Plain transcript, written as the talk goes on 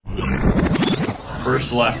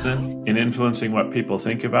first lesson in influencing what people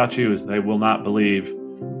think about you is they will not believe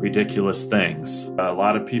ridiculous things. A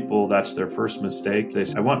lot of people, that's their first mistake. They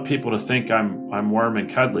say, I want people to think I'm warm and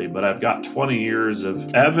cuddly, but I've got 20 years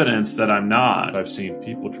of evidence that I'm not. I've seen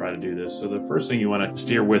people try to do this. So the first thing you want to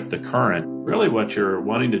steer with the current. Really what you're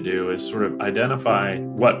wanting to do is sort of identify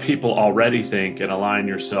what people already think and align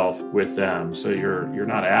yourself with them. So you're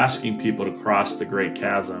not asking people to cross the great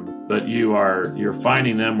chasm, but you're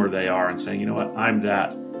finding them where they are and saying, you know what, I'm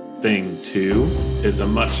that thing too, is a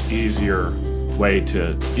much easier way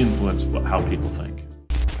to influence how people think.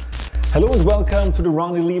 Hello and welcome to the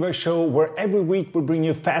Ronnie Luidhardt Show, where every week we bring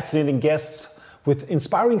you fascinating guests with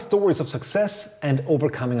inspiring stories of success and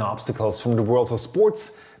overcoming obstacles from the worlds of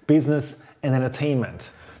sports, business and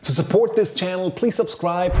entertainment. To support this channel, please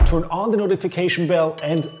subscribe, turn on the notification bell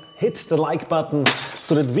and hit the like button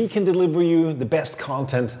so that we can deliver you the best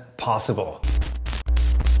content possible.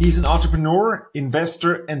 He's an entrepreneur,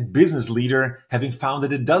 investor, and business leader, having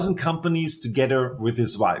founded a dozen companies together with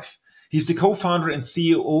his wife. He's the co-founder and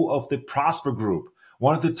CEO of the Prosper Group,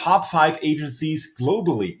 one of the top 5 agencies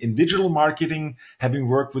globally in digital marketing, having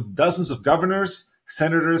worked with dozens of governors,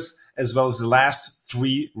 senators, as well as the last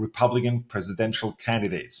 3 Republican presidential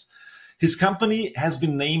candidates. His company has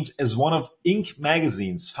been named as one of Inc.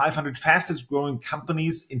 magazine's 500 fastest growing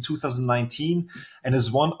companies in 2019 and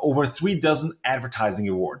has won over 3 dozen advertising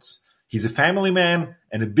awards. He's a family man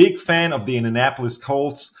and a big fan of the Indianapolis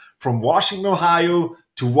Colts. From Washington, Ohio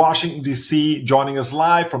to Washington, D.C., joining us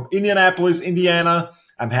live from Indianapolis, Indiana.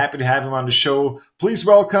 I'm happy to have him on the show. Please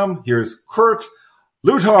welcome, here's Kurt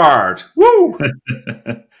Luidhardt. Woo!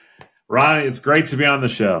 Ronnie, it's great to be on the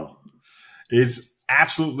show. It's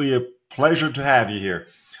absolutely a pleasure to have you here.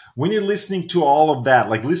 When you're listening to all of that,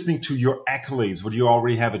 like listening to your accolades, what you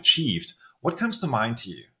already have achieved, what comes to mind to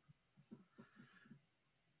you?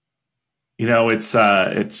 You know, it's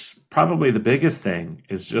probably the biggest thing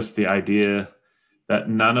is just the idea that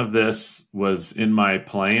none of this was in my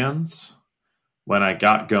plans when I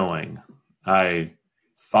got going. I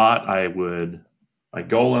thought my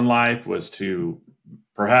goal in life was to,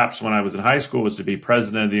 perhaps when I was in high school, was to be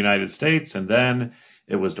president of the United States, and then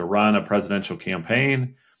it was to run a presidential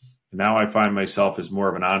campaign. Now I find myself as more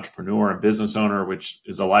of an entrepreneur and business owner, which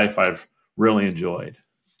is a life I've really enjoyed.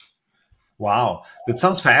 Wow, that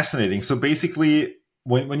sounds fascinating. So basically,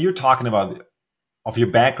 when you're talking about of your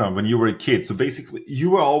background when you were a kid, so basically you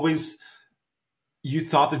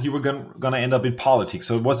thought that you were going to end up in politics.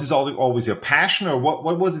 So was this always your passion, or what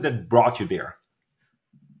was it that brought you there?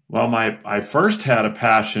 Well, I first had a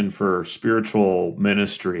passion for spiritual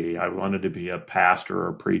ministry. I wanted to be a pastor or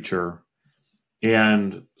a preacher.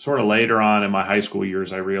 And sort of later on in my high school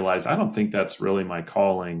years, I realized I don't think that's really my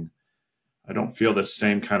calling. I don't feel the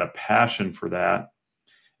same kind of passion for that.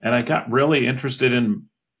 And I got really interested in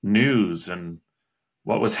news and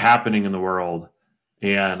what was happening in the world.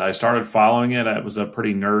 And I started following it. It was a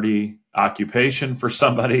pretty nerdy occupation for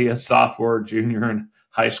somebody, a sophomore, junior in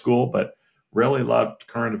high school, but really loved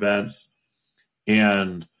current events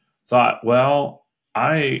and thought, well,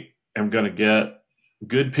 I am going to get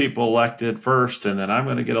good people elected first, and then I'm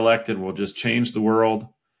going to get elected. We'll just change the world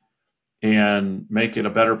and make it a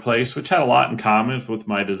better place, which had a lot in common with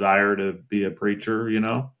my desire to be a preacher, you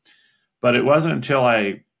know. But it wasn't until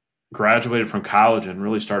I graduated from college and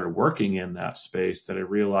really started working in that space that I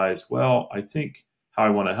realized, well, I think how I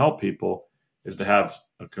want to help people is to have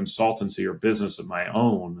a consultancy or business of my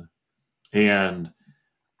own. And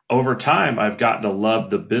over time, I've gotten to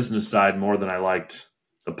love the business side more than I liked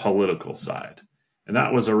the political side. And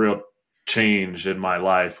that was a real change in my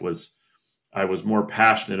life. Was I was more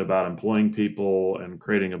passionate about employing people and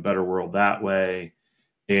creating a better world that way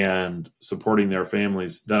and supporting their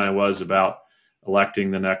families than I was about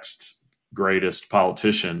electing the next greatest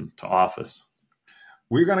politician to office.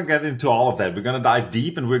 We're going to get into all of that. We're going to dive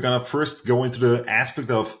deep, and we're going to first go into the aspect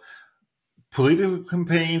of political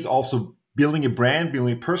campaigns, also building a brand,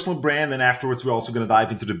 building a personal brand. And afterwards, we're also going to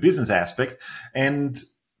dive into the business aspect. And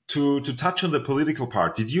to touch on the political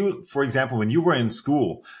part, did you, for example, when you were in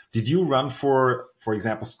school, did you run for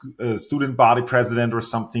example, student body president or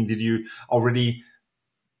something? Did you already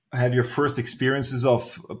have your first experiences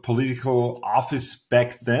of political office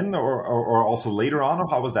back then or also later on? Or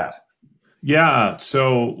how was that? Yeah.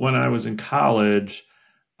 So when I was in college,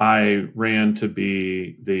 I ran to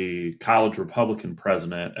be the college Republican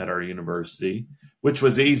president at our university, which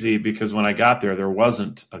was easy because when I got there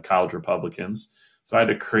wasn't a college Republicans. So I had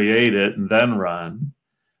to create it and then run.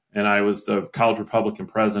 And I was the college Republican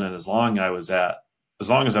president as long as I was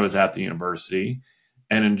at the university,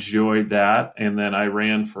 and enjoyed that. And then I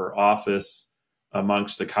ran for office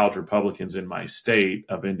amongst the college Republicans in my state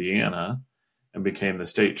of Indiana and became the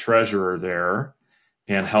state treasurer there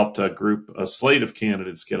and helped a slate of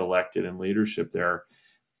candidates get elected in leadership there.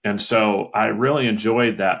 And so I really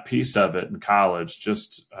enjoyed that piece of it in college,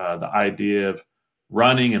 just the idea of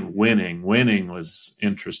running and winning. Winning was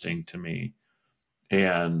interesting to me,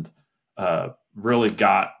 and really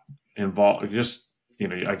got involved.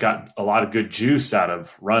 I got a lot of good juice out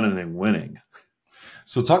of running and winning.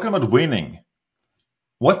 So talking about winning,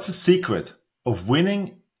 what's the secret of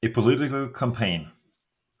winning a political campaign?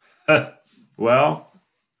 Well,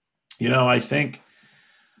 I think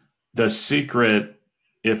the secret,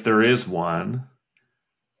 if there is one,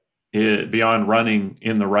 beyond running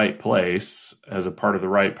in the right place as a part of the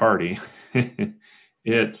right party,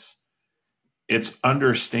 it's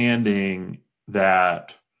understanding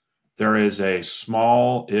that there is a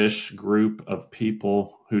small-ish group of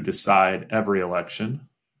people who decide every election.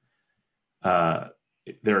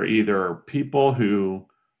 They're either people who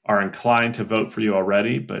are inclined to vote for you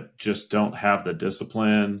already, but just don't have the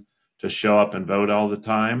discipline to show up and vote all the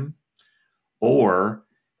time, or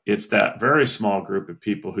it's that very small group of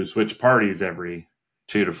people who switch parties every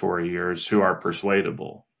 2 to 4 years who are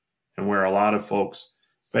persuadable. And where a lot of folks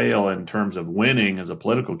fail in terms of winning as a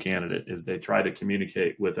political candidate is they try to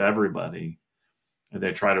communicate with everybody and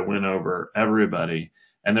they try to win over everybody.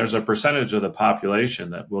 And there's a percentage of the population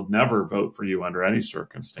that will never vote for you under any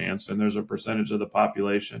circumstance. And there's a percentage of the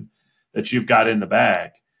population that you've got in the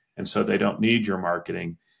bag. And so they don't need your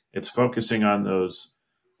marketing. It's focusing on those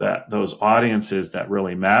audiences that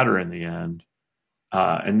really matter in the end,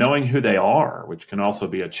 and knowing who they are, which can also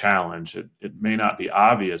be a challenge. It may not be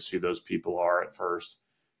obvious who those people are at first.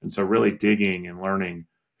 And so really digging and learning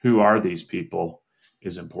who are these people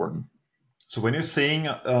is important. So when you're saying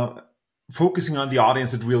focusing on the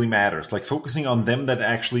audience that really matters, like focusing on them that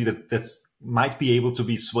actually that's might be able to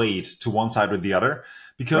be swayed to one side or the other,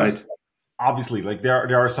 because Right. Obviously, like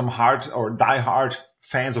there are some hard or diehard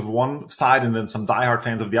fans of one side and then some diehard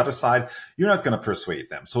fans of the other side. You're not going to persuade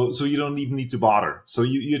them, so you don't even need to bother. So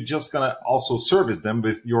you're just going to also service them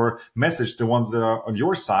with your message, the ones that are on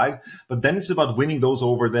your side. But then it's about winning those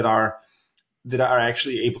over that are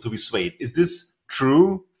actually able to be swayed. Is this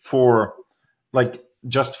true for like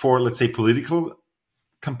just for, let's say, political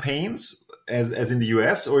campaigns as in the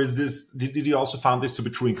US, or is this did you also found this to be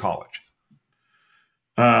true in college?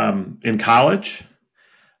 In college,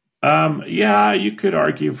 yeah, you could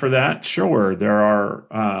argue for that. Sure, there are,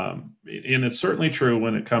 and it's certainly true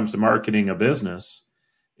when it comes to marketing a business.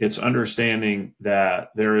 It's understanding that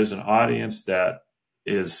there is an audience that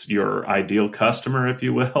is your ideal customer, if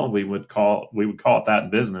you will. We would call it that in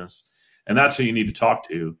business, and that's who you need to talk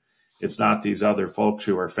to. It's not these other folks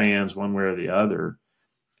who are fans one way or the other.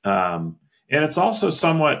 And it's also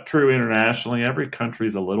somewhat true internationally. Every country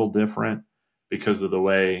is a little different because of the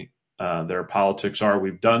way their politics are.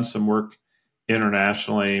 We've done some work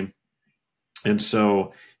internationally, and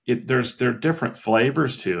so there are different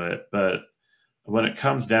flavors to it. But when it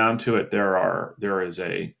comes down to it, there is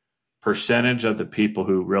a percentage of the people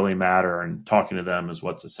who really matter, and talking to them is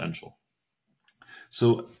what's essential.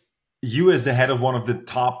 So you, as the head of one of the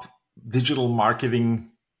top digital marketing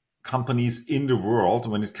companies in the world,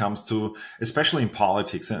 when it comes to, especially in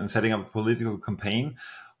politics and setting up a political campaign,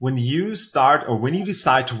 when you start or when you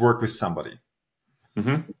decide to work with somebody,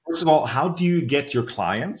 First of all, how do you get your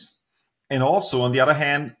clients? And also, on the other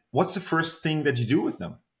hand, what's the first thing that you do with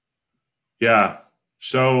them? Yeah.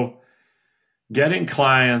 So getting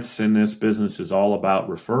clients in this business is all about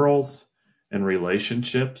referrals and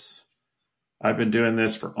relationships. I've been doing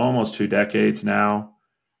this for almost 2 decades now.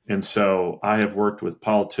 And so I have worked with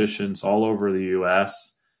politicians all over the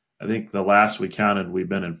U.S. I think the last we counted, we've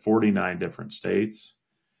been in 49 different states.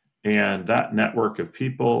 And that network of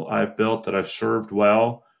people I've built that I've served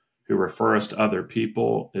well, who refer us to other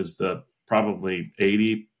people, is the probably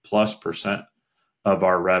 80+% of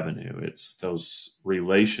our revenue. It's those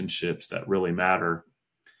relationships that really matter.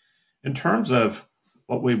 In terms of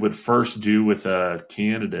what we would first do with a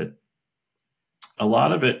candidate, a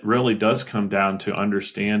lot of it really does come down to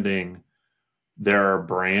understanding their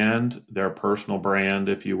brand, their personal brand,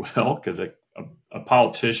 if you will, because a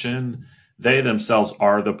politician, they themselves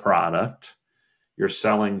are the product. You're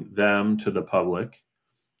selling them to the public.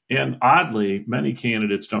 And oddly, many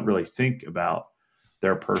candidates don't really think about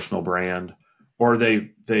their personal brand, or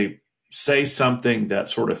they say something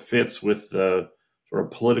that sort of fits with the sort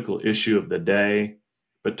of political issue of the day,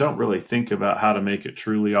 but don't really think about how to make it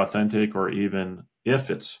truly authentic, or even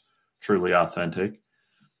if it's truly authentic.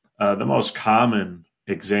 The most common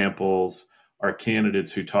examples are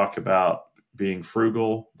candidates who talk about being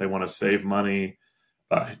frugal. They want to save money.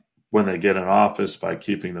 by when they get in office, by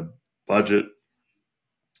keeping the budget,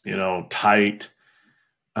 tight.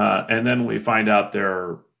 And then we find out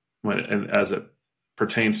and as it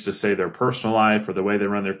pertains to, say, their personal life or the way they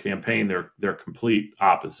run their campaign, they're complete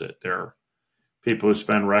opposite. They're people who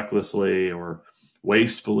spend recklessly or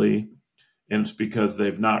wastefully, and it's because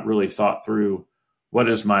they've not really thought through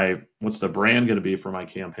what's the brand going to be for my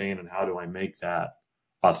campaign, and how do I make that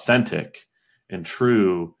authentic and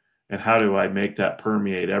true, and how do I make that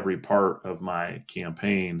permeate every part of my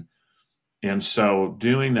campaign. And so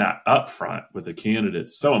doing that upfront with the candidate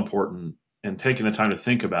is so important, and taking the time to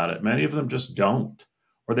think about it. Many of them just don't,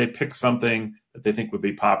 or they pick something that they think would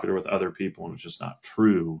be popular with other people, and it's just not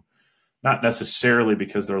true. Not necessarily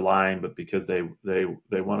because they're lying, but because they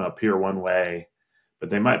want to appear one way,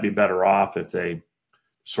 but they might be better off if they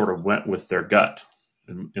sort of went with their gut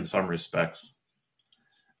in some respects.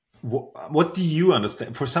 What do you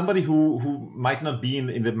understand for somebody who might not be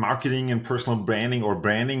in the marketing and personal branding or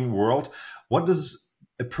branding world? What does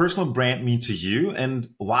a personal brand mean to you,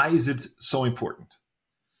 and why is it so important?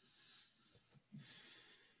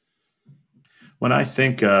 When I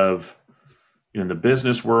think of in the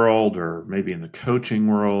business world, or maybe in the coaching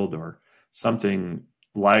world, or something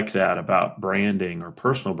like that about branding or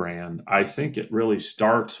personal brand, I think it really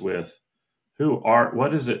starts with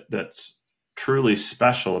what is it that's truly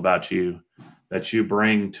special about you that you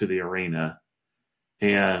bring to the arena.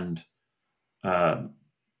 And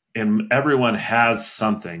everyone has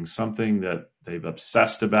something that they've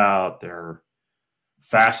obsessed about, they're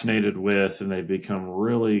fascinated with, and they've become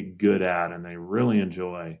really good at, and they really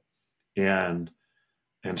enjoy. And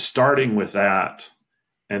starting with that,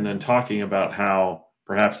 and then talking about how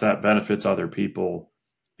perhaps that benefits other people,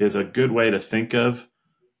 is a good way to think of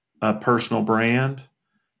a personal brand.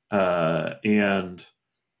 And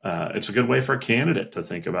it's a good way for a candidate to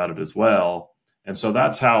think about it as well. And so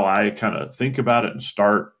that's how I kind of think about it and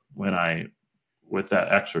start with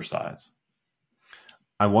that exercise.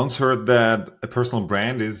 I once heard that a personal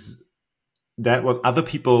brand is that what other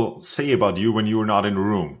people say about you when you are not in the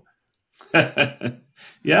room.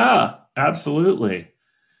 Yeah, absolutely.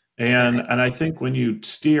 And I think when you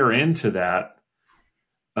steer into that,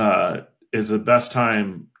 is the best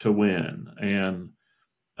time to win, and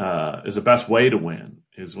is the best way to win,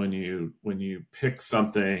 is when you pick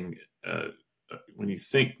something, when you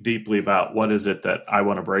think deeply about what is it that I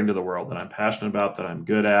want to bring to the world, that I'm passionate about, that I'm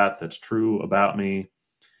good at, that's true about me,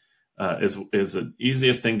 is the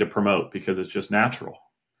easiest thing to promote, because it's just natural,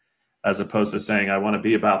 as opposed to saying I want to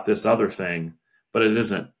be about this other thing, but it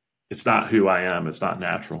isn't. It's not who I am. It's not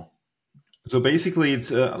natural. So basically, it's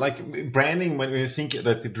like branding. When you think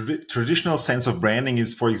that the traditional sense of branding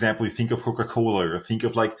is, for example, you think of Coca-Cola, or think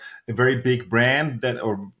of like a very big brand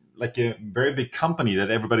or like a very big company that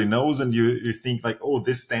everybody knows, and you think like, oh,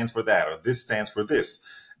 this stands for that, or this stands for this,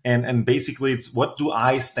 and basically it's what do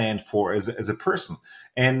I stand for as a person.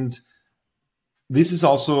 And this is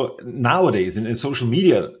also nowadays in social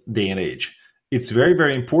media day and age, it's very,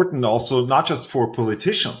 very important also, not just for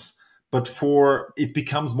politicians, but it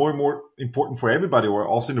becomes more and more important for everybody, or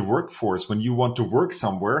also in the workforce. When you want to work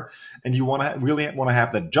somewhere and you really want to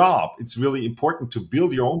have that job, it's really important to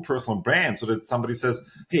build your own personal brand, so that somebody says,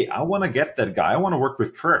 hey, I want to get that guy. I want to work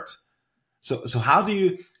with Kurt. So how do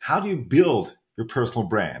you build your personal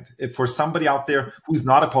brand for somebody out there who's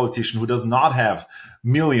not a politician, who does not have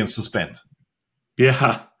millions to spend?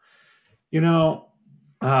 Yeah.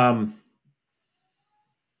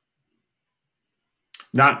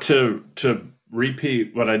 Not to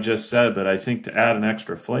repeat what I just said, but I think to add an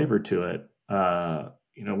extra flavor to it,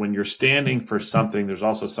 when you're standing for something, there's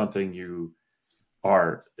also something you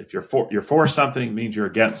are. If you're for something, it means you're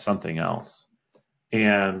against something else,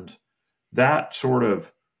 and that sort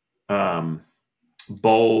of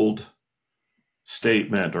bold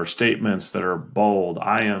statement, or statements that are bold.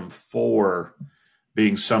 I am for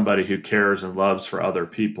being somebody who cares and loves for other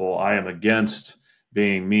people. I am against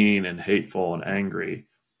being mean and hateful and angry.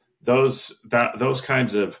 Those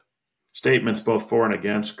kinds of statements, both for and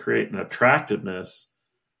against, create an attractiveness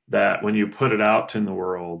that when you put it out in the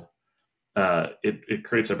world, it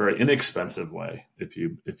creates a very inexpensive way, if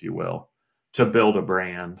you will, to build a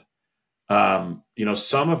brand.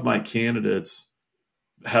 Some of my candidates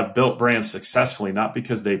have built brands successfully, not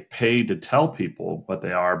because they've paid to tell people what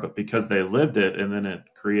they are, but because they lived it, and then it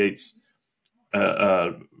creates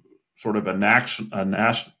a sort of a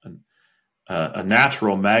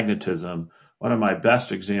natural magnetism. One of my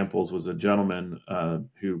best examples was a gentleman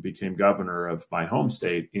who became governor of my home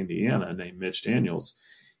state, Indiana, named Mitch Daniels.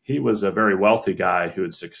 He was a very wealthy guy who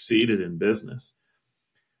had succeeded in business.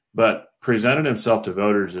 but presented himself to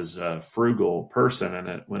voters as a frugal person.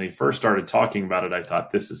 And when he first started talking about it, I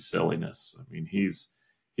thought, this is silliness. I mean, he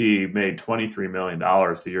made $23 million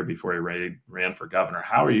the year before he ran for governor.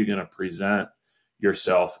 How are you going to present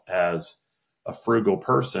yourself as a frugal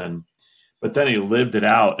person? But then he lived it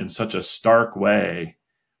out in such a stark way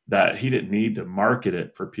that he didn't need to market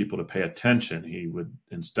it for people to pay attention. He would,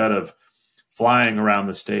 instead of flying around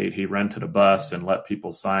the state, he rented a bus and let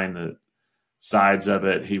people sign the sides of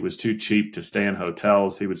it. He was too cheap to stay in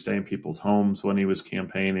hotels. He would stay in people's homes when he was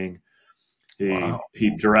campaigning.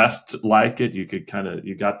 He dressed like it.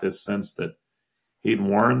 You got this sense that he'd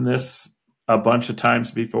worn this a bunch of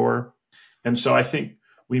times before. And so I think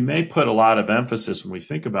we may put a lot of emphasis when we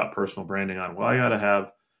think about personal branding on, well, I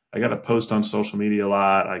got to post on social media a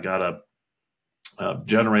lot. I got to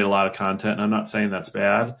generate a lot of content. And I'm not saying that's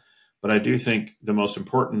bad, but I do think the most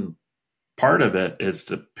important part of it is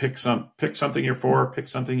to pick something you're for, pick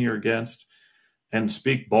something you're against, and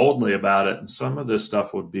speak boldly about it. And some of this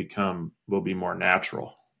stuff will be more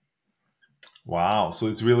natural. Wow. So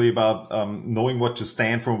it's really about knowing what to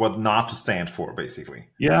stand for and what not to stand for, basically.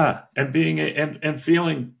 Yeah. And and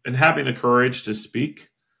feeling and having the courage to speak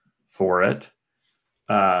for it.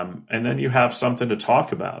 And then you have something to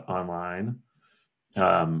talk about online.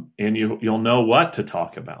 And you'll know what to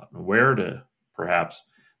talk about and where to perhaps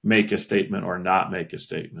make a statement or not make a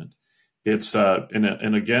statement. It's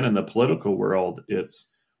and again, in the political world,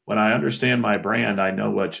 it's when I understand my brand, I know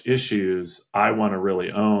which issues I want to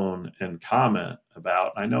really own and comment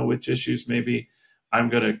about. I know which issues maybe I'm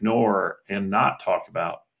going to ignore and not talk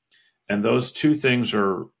about. And those two things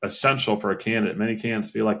are essential for a candidate. Many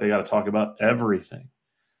candidates feel like they got to talk about everything.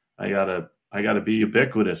 I got to be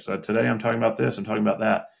ubiquitous. Today I'm talking about this, I'm talking about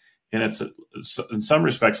that. And it's in some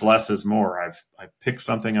respects, less is more. I've picked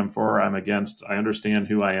something I'm for, I'm against. I understand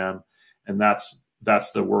who I am. And that's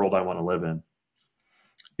the world I want to live in.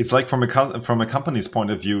 It's like from a company's point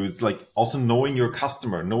of view, it's like also knowing your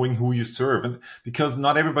customer, knowing who you serve, and because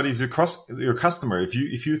not everybody's your customer. If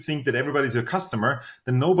you think that everybody's your customer,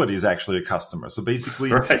 then nobody is actually a customer. So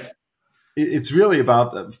basically, right. It's really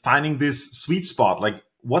about finding this sweet spot. Like,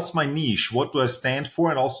 what's my niche? What do I stand for?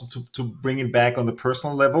 And also to bring it back on the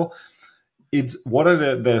personal level, it's what are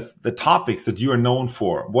the topics that you are known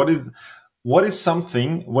for? What is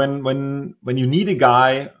something when you need a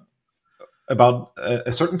guy about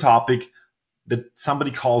a certain topic that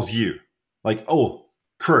somebody calls you, like, oh,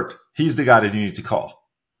 Kurt, he's the guy that you need to call.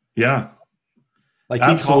 Yeah, like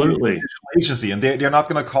absolutely. Agency, and they're not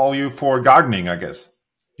going to call you for gardening, I guess.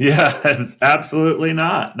 Yeah, absolutely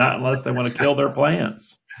not unless they want to kill their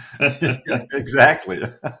plants. Yeah, exactly.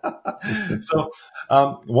 So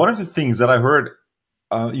one of the things that I heard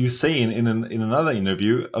you saying in another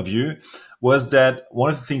interview of you was that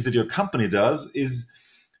one of the things that your company does is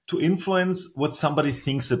to influence what somebody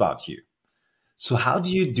thinks about you. So how do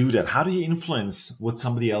you do that? How do you influence what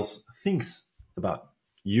somebody else thinks about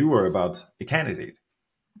you or about a candidate?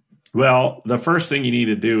 Well, the first thing you need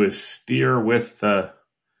to do is steer with the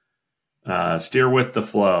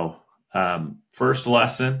flow. First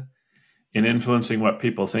lesson in influencing what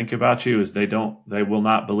people think about you is they will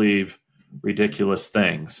not believe ridiculous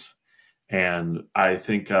things. And I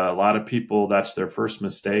think a lot of people, that's their first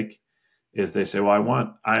mistake, is they say,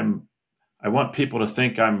 well, I want people to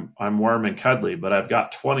think I'm warm and cuddly, but I've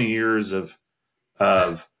got 20 years of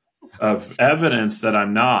evidence that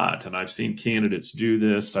I'm not. And I've seen candidates do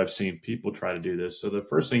this. I've seen people try to do this. So the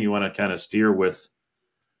first thing you want to kind of steer with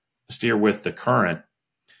the current.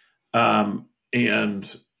 And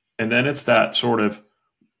then it's that sort of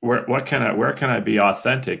where can I be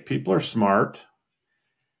authentic? People are smart.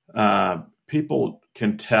 People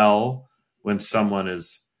can tell when someone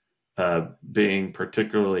is being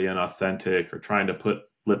particularly inauthentic or trying to put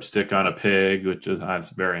lipstick on a pig, which is a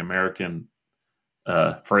very American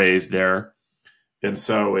phrase there. And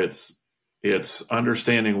so it's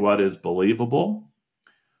understanding what is believable,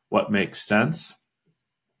 what makes sense.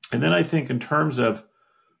 And then I think in terms of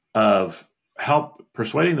help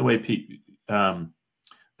persuading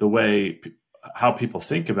how people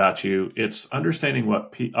think about you, it's understanding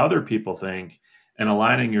what other people think and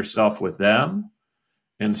aligning yourself with them.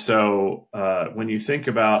 And so when you think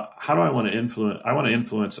about how do I want to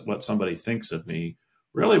influence what somebody thinks of me,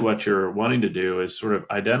 really what you're wanting to do is sort of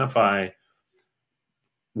identify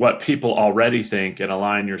what people already think and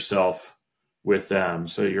align yourself with them.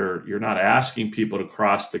 So you're not asking people to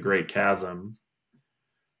cross the great chasm,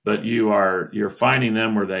 but you're finding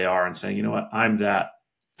them where they are and saying, you know what, I'm that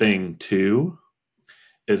thing too,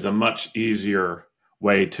 is a much easier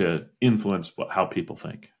way to influence how people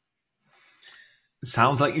think.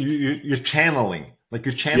 Sounds like you're channeling Like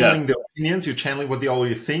you're Yes. channeling the opinions, you're channeling what they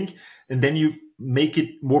already think, and then you make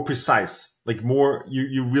it more precise, like more,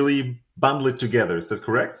 you really bundle it together. Is that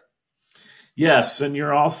correct? Yes, and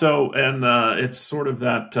you're also, and it's sort of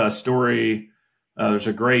that story. There's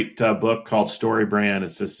a great book called Story Brand.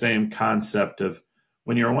 It's the same concept of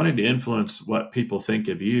when you're wanting to influence what people think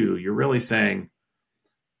of you, you're really saying,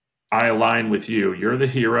 I align with you. You're the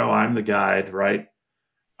hero, I'm the guide, right?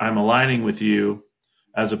 I'm aligning with you,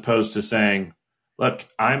 as opposed to saying, look,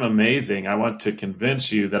 I'm amazing. I want to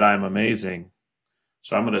convince you that I'm amazing.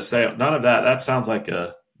 So I'm going to say none of that. That sounds like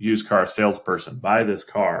a used car salesperson. Buy this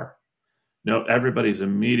car. No, everybody's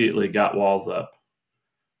immediately got walls up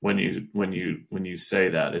when you say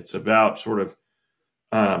that. It's about sort of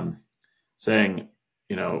um, saying,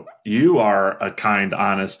 you are a kind,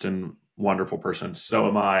 honest, and wonderful person. So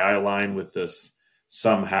am I. I align with this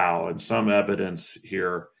somehow, and some evidence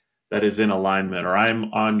here that is in alignment. Or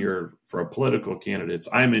I'm on your for a political candidates.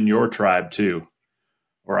 I'm in your tribe too,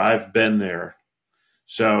 or I've been there.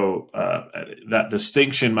 So that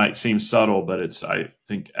distinction might seem subtle, but it's, I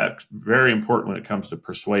think, very important when it comes to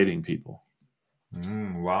persuading people.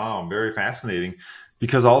 Wow, very fascinating.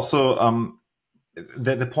 Because also,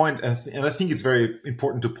 the point, and I think it's very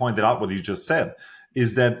important to point that out, what you just said,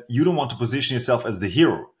 is that you don't want to position yourself as the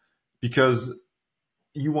hero because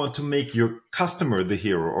you want to make your customer the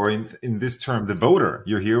hero, or in this term, the voter,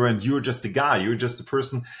 your hero, and you're just the guy, you're just the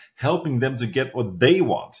person helping them to get what they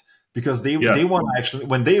want. Because Yeah. they want to actually,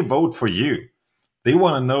 when they vote for you, they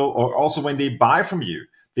want to know, or also when they buy from you,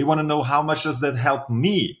 they want to know how much does that help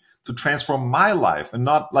me to transform my life, and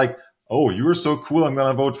not like, oh, you're so cool, I'm going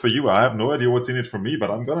to vote for you. I have no idea what's in it for me, but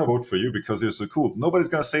I'm going to vote for you because you're so cool. Nobody's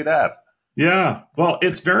going to say that. Yeah. Well,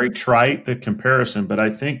 it's very trite, the comparison, but I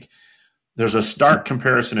think there's a stark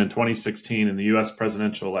comparison in 2016 in the US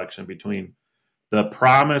presidential election between the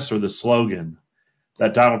promise or the slogan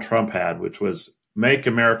that Donald Trump had, which was make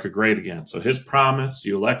America great again. So his promise,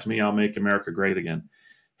 you elect me, I'll make America great again.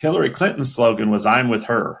 Hillary Clinton's slogan was I'm with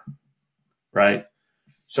her, right?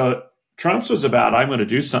 So Trump's was about I'm going to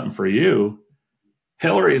do something for you.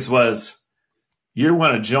 Hillary's was you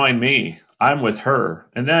want to join me. I'm with her.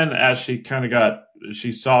 And then as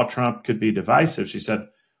she saw Trump could be divisive, she said,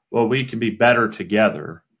 well, we can be better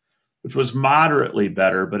together, which was moderately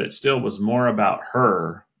better, but it still was more about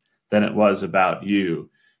her than it was about you.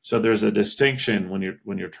 So there's a distinction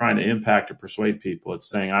when you're trying to impact or persuade people. It's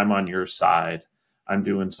saying I'm on your side. I'm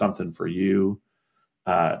doing something for you,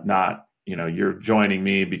 not you're joining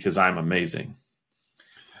me because I'm amazing.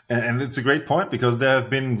 And it's a great point, because there have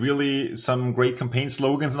been really some great campaign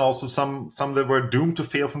slogans, and also some that were doomed to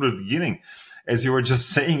fail from the beginning. As you were just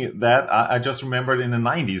saying that, I just remembered in the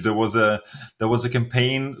 90s there was a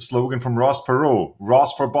campaign slogan from Ross Perot,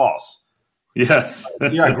 Ross for Boss. Yes.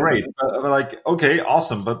 Yeah, great. Like, okay,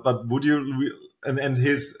 awesome. But would you? And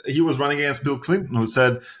he was running against Bill Clinton, who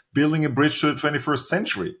said building a bridge to the 21st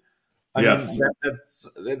century. I mean, Yes.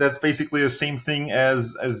 that's basically the same thing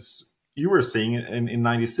as you were saying in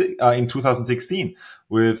 96 in 2016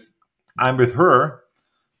 with I'm with her,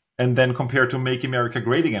 and then compared to Make America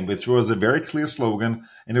Great Again, which was a very clear slogan,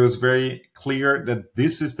 and it was very clear that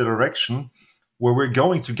this is the direction where we're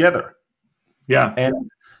going together. Yeah. And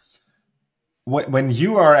when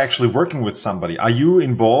you are actually working with somebody, are you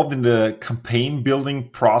involved in the campaign building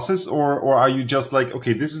process, or are you just like,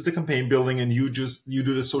 okay, this is the campaign building and you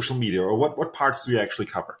do the social media, or what parts do you actually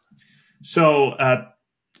cover? So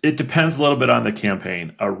it depends a little bit on the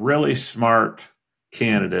campaign. A really smart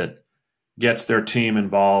candidate gets their team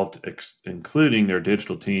involved, including their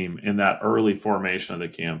digital team, in that early formation of the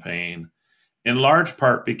campaign, in large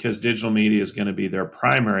part because digital media is going to be their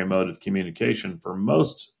primary mode of communication for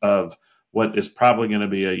most of what is probably going to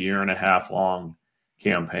be a 1.5 year long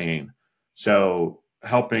campaign. So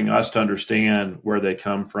helping us to understand where they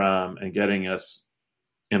come from and getting us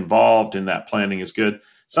involved in that planning is good.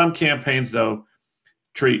 Some campaigns, though,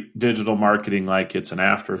 treat digital marketing like it's an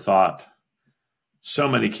afterthought. So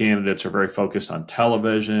many candidates are very focused on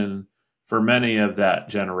television. For many of that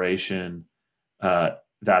generation,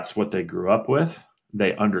 that's what they grew up with.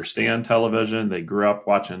 They understand television. They grew up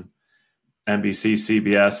watching NBC,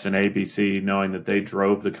 CBS, and ABC, knowing that they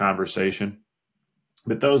drove the conversation.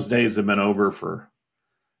 But those days have been over for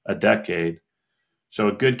a decade. So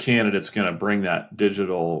a good candidate's going to bring that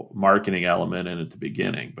digital marketing element in at the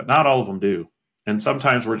beginning, but not all of them do. And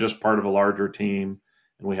sometimes we're just part of a larger team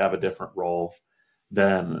and we have a different role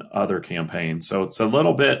than other campaigns. So it's a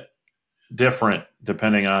little bit different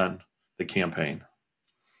depending on the campaign.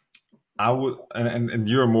 I would, and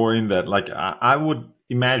you're more in that. Like I would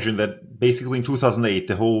imagine that basically in 2008,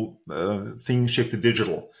 the whole thing shifted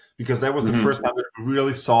digital, because that was the first time that we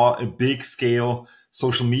really saw a big scale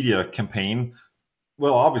social media campaign.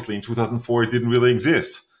 Well, obviously in 2004, it didn't really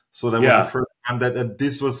exist. So that was the first time that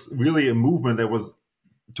this was really a movement that was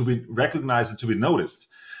to be recognized and to be noticed.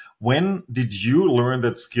 When did you learn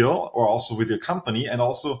that skill, or also with your company? And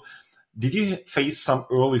also, did you face some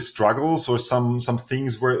early struggles or some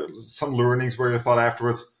things where some learnings where you thought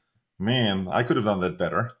afterwards, man, I could have done that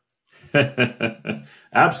better?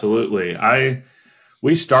 Absolutely.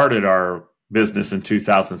 We started our business in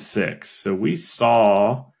 2006. So we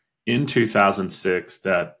saw in 2006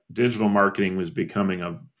 that digital marketing was becoming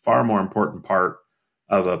a far more important part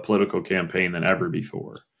of a political campaign than ever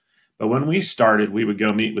before. But when we started, we would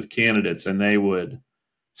go meet with candidates and they would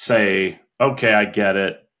say, okay, I get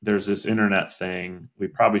it. There's this internet thing. We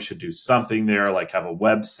probably should do something there, like have a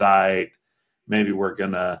website. Maybe we're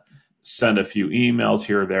going to send a few emails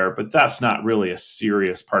here or there, but that's not really a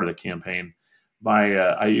serious part of the campaign.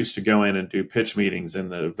 I used to go in and do pitch meetings,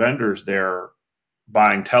 and the vendors there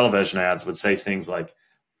buying television ads would say things like,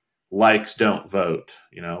 likes don't vote,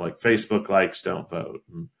 like Facebook likes don't vote.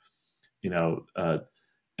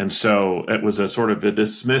 And so it was a sort of a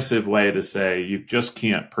dismissive way to say you just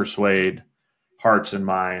can't persuade hearts and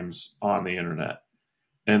minds on the internet.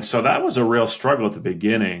 And so that was a real struggle at the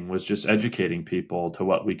beginning, was just educating people to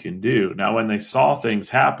what we can do. Now, when they saw things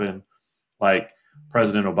happen, like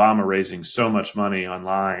President Obama raising so much money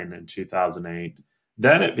online in 2008,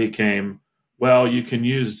 then it became, well, you can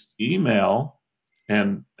use email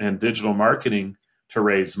and digital marketing to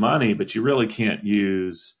raise money, but you really can't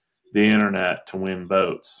use the internet to win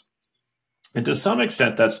votes. And to some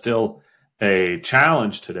extent, that's still a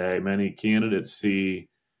challenge today. Many candidates see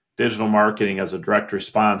digital marketing as a direct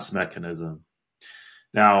response mechanism.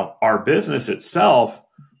 Now, our business itself,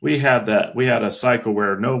 we had a cycle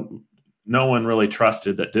where no one really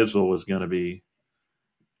trusted that digital was going to be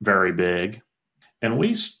very big. And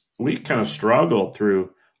we kind of struggled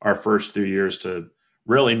through our first 3 years to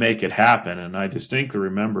really make it happen. And I distinctly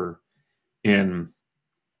remember in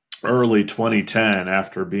early 2010,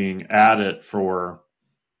 after being at it for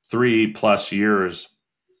 3+ years,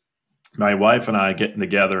 my wife and I getting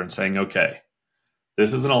together and saying, okay,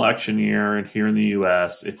 this is an election year, and here in the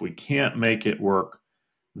US, if we can't make it work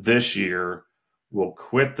this year, we'll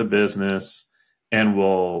quit the business and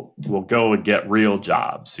we'll go and get real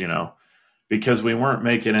jobs, because we weren't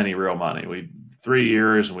making any real money. 3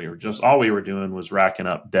 years, and all we were doing was racking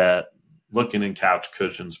up debt, looking in couch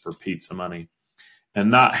cushions for pizza money, and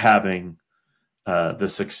not having the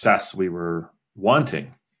success we were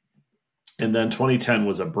wanting. And then 2010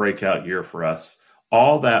 was a breakout year for us.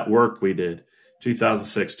 All that work we did,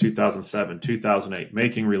 2006, 2007, 2008,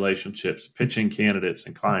 making relationships, pitching candidates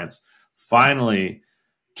and clients, finally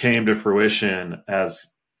came to fruition as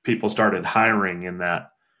people started hiring in that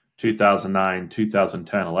 2009,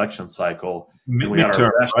 2010 election cycle. And we had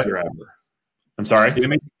our best year ever. I'm sorry? In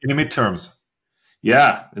the midterms.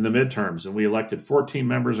 Yeah, in the midterms. And we elected 14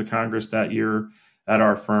 members of Congress that year at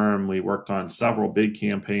our firm. We worked on several big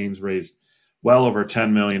campaigns, raised well over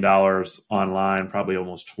 $10 million online, probably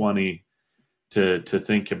almost 20 to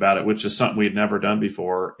think about it, which is something we'd never done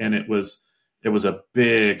before. And it was a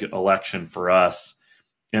big election for us.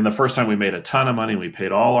 And the first time we made a ton of money, we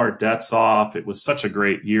paid all our debts off. It was such a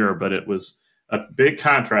great year, but it was a big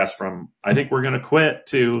contrast from, I think we're going to quit,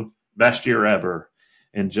 to best year ever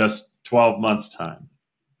in just 12 months' time.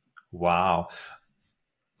 Wow.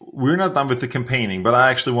 We're not done with the campaigning, but I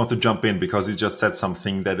actually want to jump in because you just said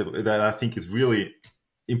something that I think is really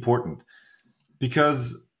important.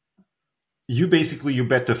 Because you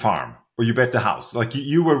bet the farm, or you bet the house. Like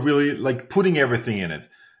you were really like putting everything in it.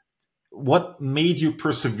 What made you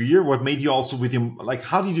persevere? What made you also with him? Like,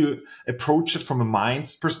 how did you approach it from a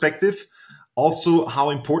mind's perspective? Also, how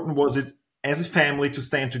important was it as a family to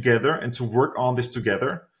stand together and to work on this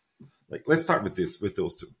together? Like, let's start with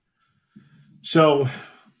those two. So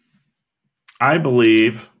I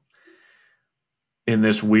believe in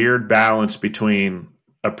this weird balance between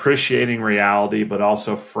appreciating reality, but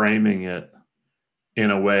also framing it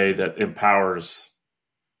in a way that empowers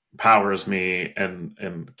me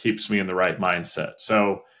and keeps me in the right mindset.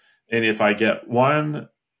 So, and if I get one,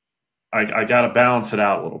 I got to balance it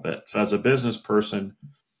out a little bit. So as a business person,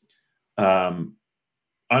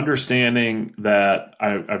 understanding that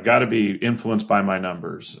I've got to be influenced by my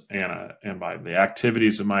numbers and by the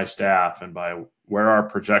activities of my staff and by where our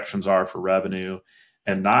projections are for revenue,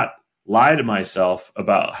 and not lie to myself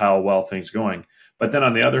about how well things going. But then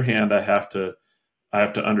on the other hand, I have to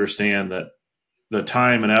understand that the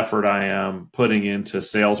time and effort I am putting into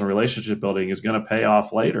sales and relationship building is going to pay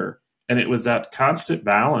off later. And it was that constant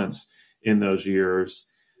balance in those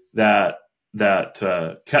years that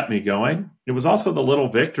kept me going. It was also the little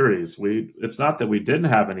victories. It's not that we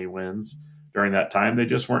didn't have any wins during that time. They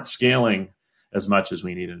just weren't scaling as much as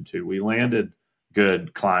we needed to. We landed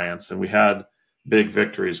good clients and we had big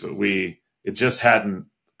victories, but it just hadn't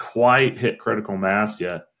quite hit critical mass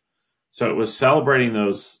yet. So it was celebrating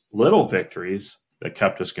those little victories that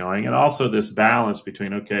kept us going, and also this balance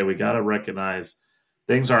between, okay, we got to recognize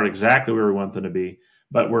things aren't exactly where we want them to be,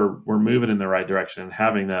 but we're moving in the right direction, and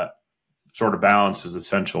having that sort of balance is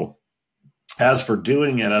essential. As for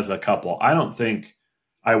doing it as a couple, I don't think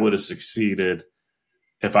I would have succeeded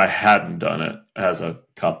if I hadn't done it as a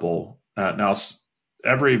couple. Now,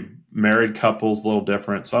 every married couple is a little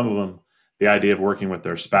different. Some of them, the idea of working with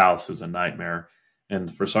their spouse is a nightmare. And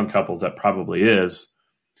for some couples, that probably is.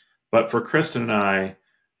 But for Kristen and I,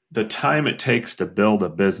 the time it takes to build a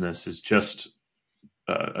business is just,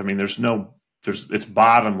 it's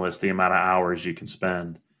bottomless the amount of hours you can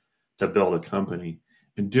spend to build a company.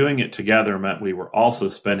 And doing it together meant we were also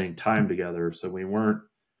spending time together. So we weren't,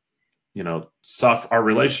 our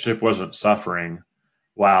relationship wasn't suffering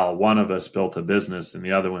while one of us built a business and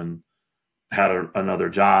the other one had another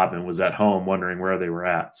job and was at home wondering where they were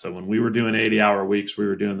at. So when we were doing 80-hour weeks, we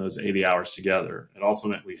were doing those 80 hours together. It also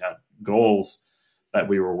meant we had goals that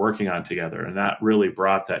we were working on together. And that really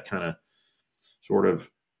brought that kind of sort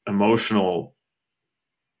of emotional,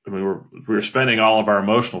 we were spending all of our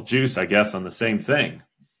emotional juice, I guess, on the same thing.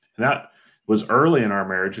 And that was early in our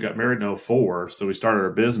marriage. We got married in 2004. So we started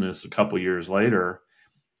our business a couple years later.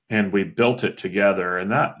 And we built it together,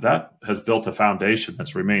 and that has built a foundation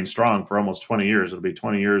that's remained strong for almost 20 years. It'll be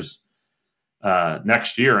 20 years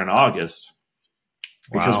next year in August,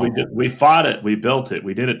 because we fought it, we built it,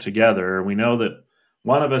 we did it together. We know that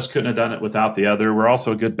one of us couldn't have done it without the other. We're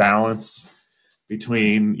also a good balance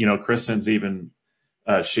between, Kristen's even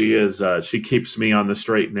she keeps me on the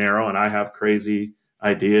straight and narrow, and I have crazy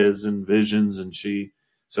ideas and visions, and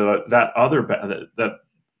that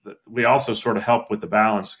we also sort of help with the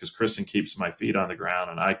balance, because Kristen keeps my feet on the ground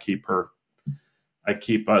and I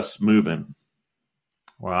keep us moving.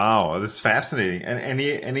 Wow, that's fascinating. And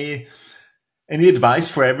any advice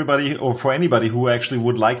for everybody or for anybody who actually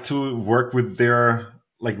would like to work with their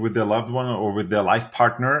loved one or with their life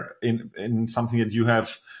partner in something that you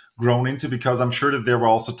have grown into? Because I'm sure that there were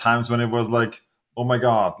also times when it was like, oh my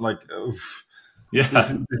God, oof. Yeah,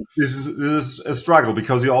 this is a struggle,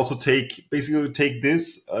 because you also take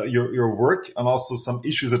this your work and also some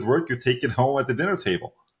issues at work. You take it home at the dinner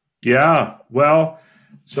table. Yeah, well,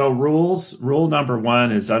 so rule number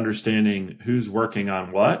one is understanding who's working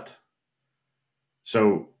on what.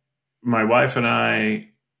 So my wife and I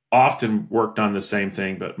often worked on the same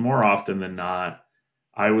thing, but more often than not,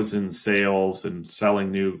 I was in sales and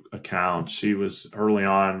selling new accounts. She was early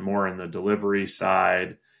on more in the delivery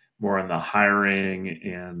side, more on the hiring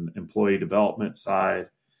and employee development side.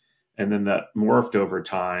 And then that morphed over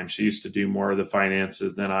time. She used to do more of the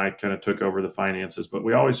finances. Then I kind of took over the finances, but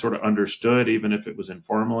we always sort of understood, even if it was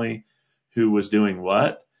informally, who was doing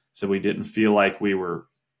what. So we didn't feel like we were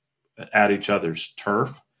at each other's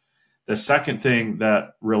turf. The second thing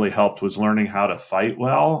that really helped was learning how to fight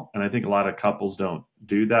well. And I think a lot of couples don't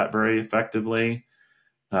do that very effectively.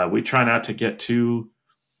 We try not to get too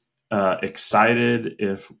excited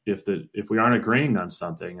if we aren't agreeing on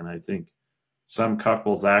something. And I think some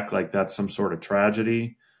couples act like that's some sort of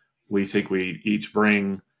tragedy. We think we each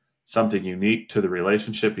bring something unique to the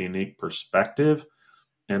relationship, a unique perspective.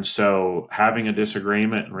 And so having a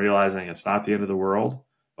disagreement and realizing it's not the end of the world,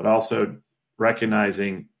 but also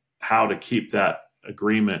recognizing how to keep that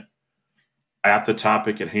agreement at the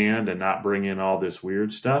topic at hand and not bring in all this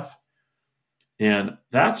weird stuff. And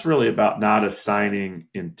that's really about not assigning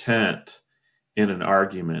intent in an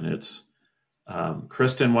argument. It's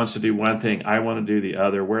Kristen wants to do one thing, I want to do the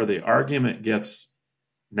other. Where the argument gets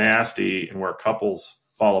nasty and where couples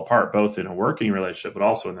fall apart, both in a working relationship, but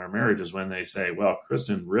also in their marriage, is when they say, well,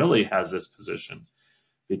 Kristen really has this position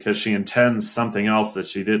because she intends something else that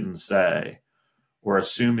she didn't say, or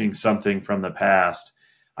assuming something from the past.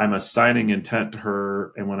 I'm assigning intent to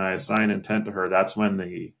her. And when I assign intent to her, that's when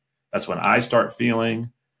I start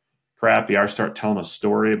feeling crappy. I start telling a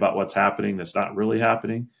story about what's happening that's not really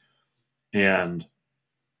happening. And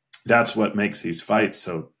that's what makes these fights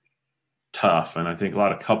so tough. And I think a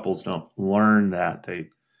lot of couples don't learn that.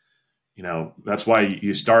 That's why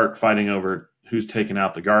you start fighting over who's taking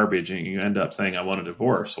out the garbage and you end up saying, I want a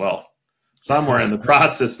divorce. Well, somewhere in the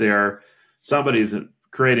process there, somebody's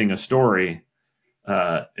creating a story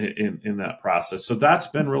in that process. So that's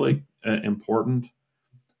been really important.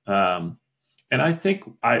 And I think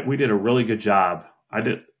we did a really good job I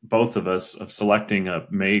did both of us of selecting a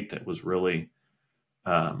mate that was really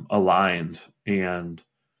aligned. And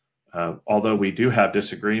although we do have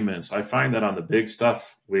disagreements, I find that on the big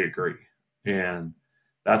stuff, we agree. And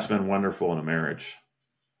that's been wonderful in a marriage.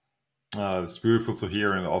 It's beautiful to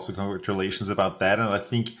hear, and also congratulations about that. And I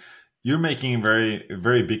think you're making a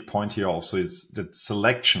very big point here also, is that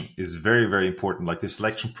selection is very, very important, like the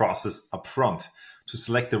selection process up front to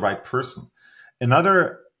select the right person.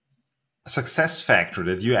 Another success factor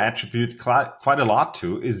that you attribute quite a lot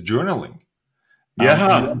to is journaling.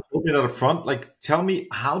 Yeah. You told me that up front. Like, tell me,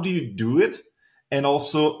 how do you do it? And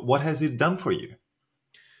also, what has it done for you?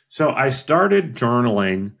 So I started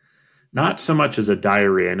journaling not so much as a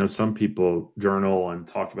diary. I know some people journal and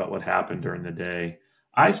talk about what happened during the day.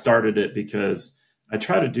 I started it because I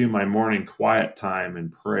try to do my morning quiet time in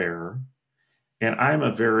prayer. And I'm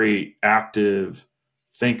a very active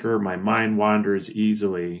thinker. My mind wanders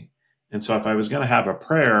easily. And so if I was going to have a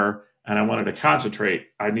prayer and I wanted to concentrate,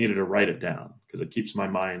 I needed to write it down because it keeps my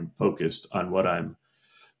mind focused on what I'm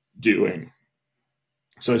doing.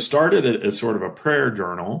 So I started it as sort of a prayer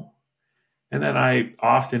journal. And then I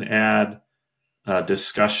often add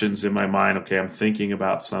discussions in my mind. Okay, I'm thinking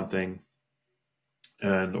about something,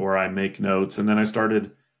 or I make notes. And then I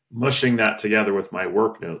started mushing that together with my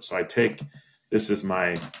work notes. So this is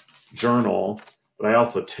my journal, but I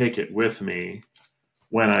also take it with me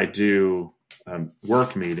when I do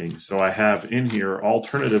work meetings. So I have in here,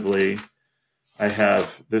 alternatively,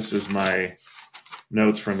 this is my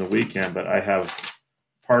notes from the weekend, but I have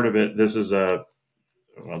part of it.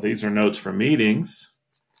 These are notes from meetings.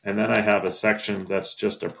 And then I have a section that's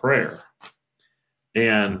just a prayer.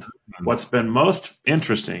 And what's been most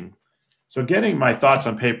interesting, so getting my thoughts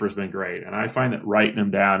on paper has been great. And I find that writing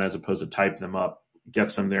them down as opposed to typing them up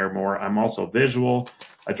gets them there more. I'm also visual.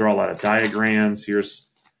 I draw a lot of diagrams. Here's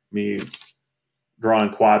me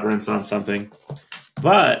drawing quadrants on something.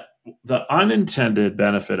 But the unintended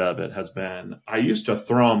benefit of it has been, I used to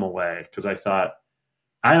throw them away because I thought,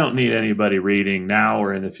 I don't need anybody reading now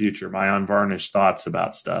or in the future my unvarnished thoughts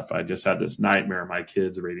about stuff. I just had this nightmare of my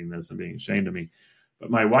kids reading this and being ashamed of me.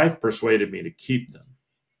 But my wife persuaded me to keep them.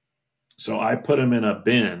 So I put them in a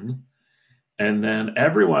bin. And then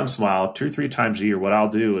every once in a while, 2 or 3 times a year, what I'll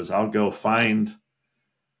do is I'll go find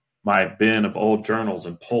my bin of old journals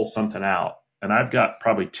and pull something out. And I've got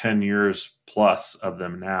probably 10 years plus of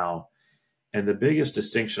them now. And the biggest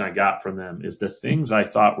distinction I got from them is the things I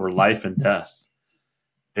thought were life and death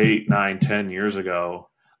 8, 9, 10 years ago,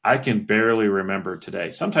 I can barely remember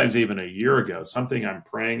today. Sometimes even a year ago, something I'm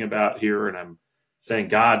praying about here and I'm saying,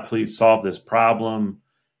 God, please solve this problem.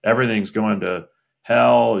 Everything's going to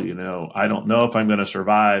hell. I don't know if I'm going to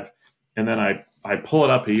survive. And then I pull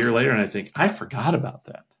it up a year later and I think, I forgot about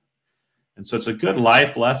that. And so it's a good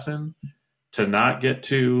life lesson to not get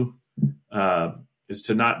is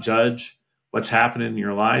to not judge what's happening in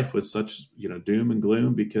your life with such, doom and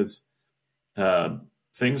gloom, because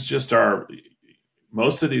things just are,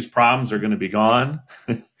 most of these problems are going to be gone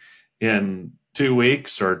in 2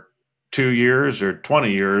 weeks or 2 years or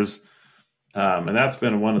 20 years. And that's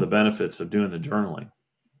been one of the benefits of doing the journaling.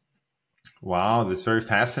 Wow, that's very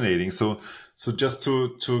fascinating. So just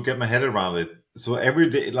to get my head around it. So every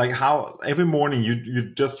day, like every morning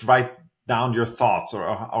you just write down your thoughts, or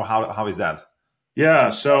how is that? Yeah.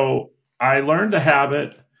 So I learned a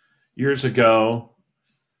habit years ago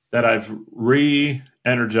that I've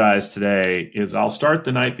re-energized today is I'll start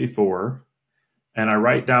the night before and I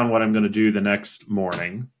write down what I'm going to do the next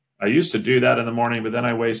morning. I used to do that in the morning, but then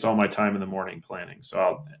I waste all my time in the morning planning.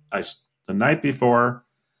 So the night before,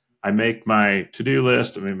 I make my to-do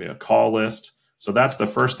list, or maybe a call list. So that's the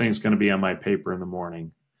first thing that's going to be on my paper in the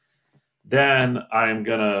morning. Then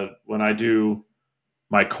when I do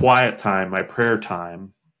my quiet time, my prayer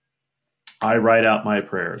time, I write out my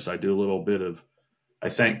prayers. I do a little bit of, I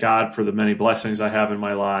thank God for the many blessings I have in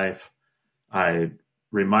my life. I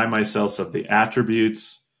remind myself of the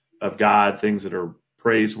attributes of God, things that are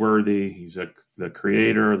praiseworthy. He's the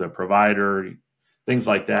creator, the provider, things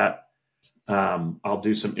like that. I'll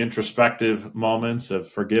do some introspective moments of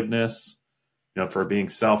forgiveness, for being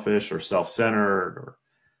selfish or self-centered, or,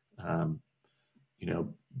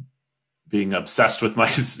 being obsessed with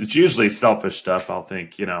it's usually selfish stuff. I'll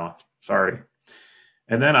think, sorry.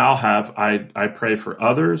 And then I pray for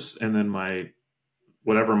others, and then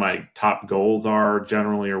whatever my top goals are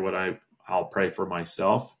generally, or what I'll pray for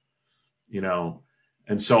myself,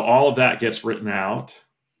 and so all of that gets written out.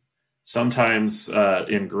 Sometimes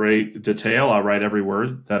in great detail, I'll write every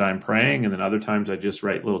word that I'm praying, and then other times I just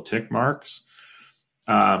write little tick marks.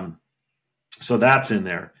 So that's in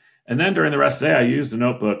there. And then during the rest of the day, I used the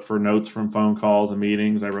notebook for notes from phone calls and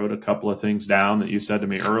meetings. I wrote a couple of things down that you said to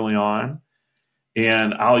me early on,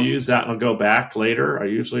 and I'll use that and I'll go back later. I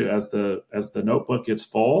usually, as the notebook gets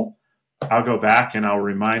full, I'll go back and I'll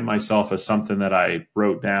remind myself of something that I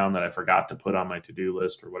wrote down that I forgot to put on my to-do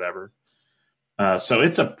list or whatever. So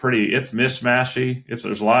it's mishmashy.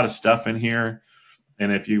 There's a lot of stuff in here.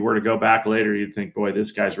 And if you were to go back later, you'd think, boy,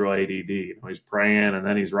 this guy's real ADD. He's praying, and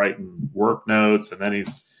then he's writing work notes, and then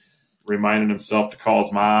he's reminding himself to call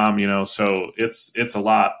his mom, so it's a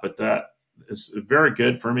lot, but that is very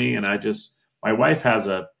good for me. And my wife has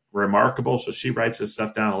so she writes this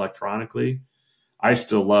stuff down electronically. I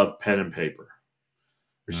still love pen and paper.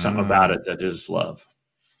 There's something about it that I just love.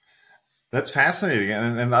 That's fascinating.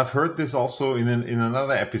 And I've heard this also in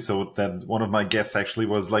another episode that one of my guests actually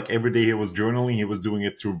was like every day he was journaling, he was doing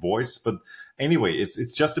it through voice. But anyway,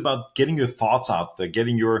 it's just about getting your thoughts out there,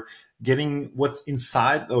 getting what's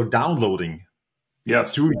inside or downloading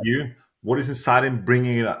through you, what is inside and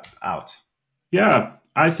bringing it out. Yeah.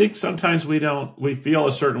 I think sometimes we feel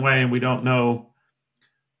a certain way and we don't know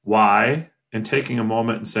why, and taking a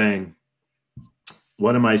moment and saying,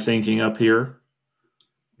 what am I thinking up here?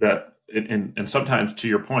 And sometimes, to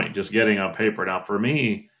your point, just getting on paper. Now, for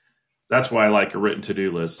me, that's why I like a written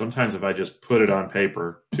to-do list. Sometimes if I just put it on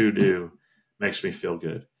paper, to do, makes me feel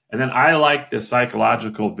good. And then I like the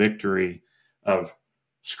psychological victory of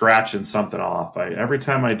scratching something off. Every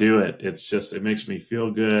time I do it, it makes me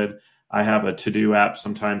feel good. I have a to-do app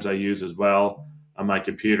sometimes I use as well on my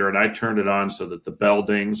computer, and I turned it on so that the bell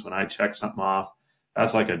dings when I check something off.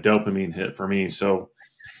 That's like a dopamine hit for me. So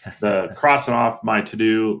the crossing off my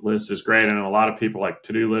to-do list is great. I know a lot of people like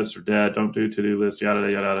to-do lists are dead. Don't do to-do lists, yada,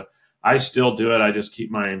 yada, yada. I still do it. I just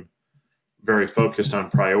keep mine very focused on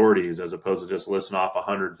priorities as opposed to just listing off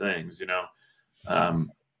 100 things,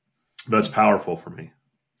 but it's powerful for me.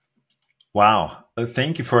 Wow.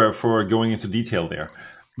 Thank you for going into detail there.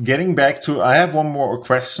 Getting back to, I have one more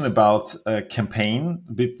question about campaign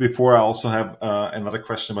before I also have another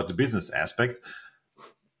question about the business aspect.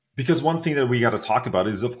 Because one thing that we got to talk about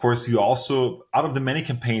is, of course, you also, out of the many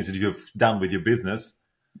campaigns that you have done with your business,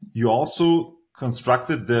 you also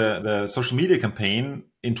constructed the social media campaign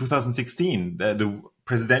in 2016, the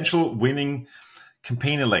presidential winning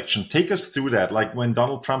campaign election. Take us through that. Like when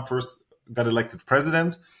Donald Trump first got elected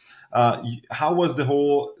president, how was the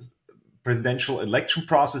whole presidential election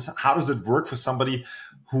process? How does it work for somebody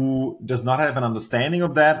who does not have an understanding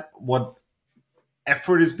of that? What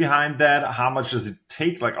effort is behind that? How much does it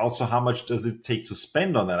take? Like also, how much does it take to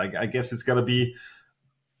spend on that? I guess it's got to be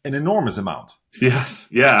an enormous amount. Yes.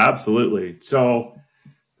 Yeah, absolutely. So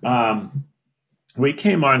we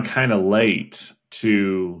came on kind of late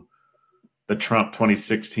to the Trump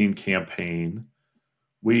 2016 campaign.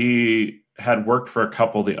 We had worked for a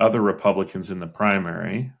couple of the other Republicans in the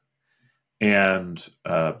primary, and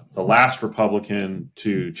the last Republican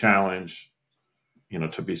to challenge,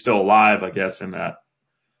 to be still alive, I guess, in that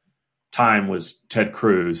time was Ted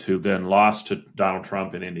Cruz, who then lost to Donald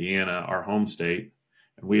Trump in Indiana, our home state.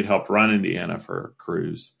 And we had helped run Indiana for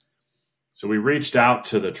Cruz. So we reached out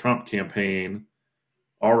to the Trump campaign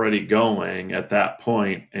already going at that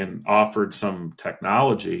point and offered some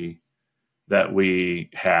technology that we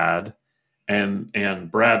had. And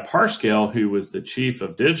Brad Parscale, who was the chief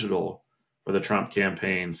of digital for the Trump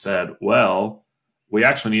campaign, said, well, we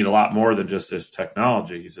actually need a lot more than just this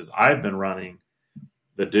technology. He says, I've been running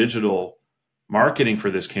the digital marketing for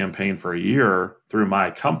this campaign for a year through my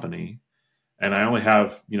company, and I only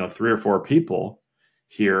have, 3 or 4 people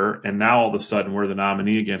here. And now all of a sudden we're the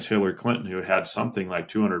nominee against Hillary Clinton, who had something like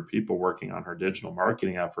 200 people working on her digital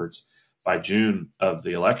marketing efforts by June of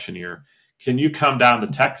the election year. Can you come down to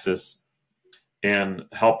Texas and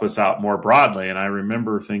help us out more broadly? And I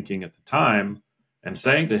remember thinking at the time and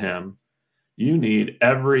saying to him, you need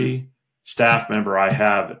every staff member I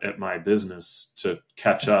have at my business to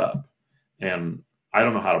catch up. And I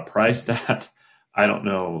don't know how to price that. I don't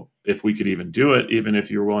know if we could even do it, even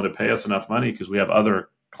if you were willing to pay us enough money, because we have other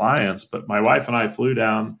clients. But my wife and I flew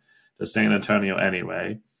down to San Antonio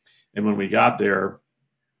anyway. And when we got there,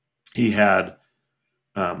 he had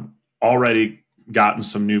already gotten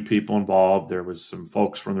some new people involved. There was some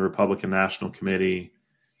folks from the Republican National Committee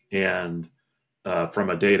and from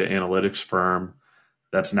a data analytics firm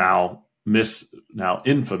that's now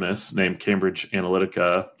infamous, named Cambridge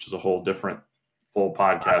Analytica, which is a whole different full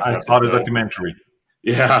podcast. I saw the documentary.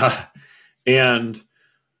 Yeah, and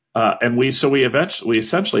we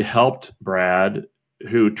essentially helped Brad,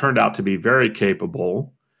 who turned out to be very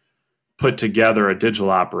capable, put together a digital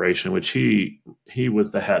operation, which he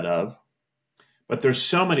was the head of. But there's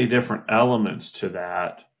so many different elements to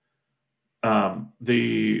that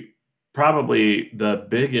The probably the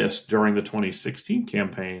biggest during the 2016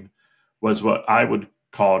 campaign was what I would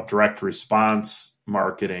call direct response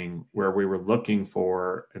marketing, where we were looking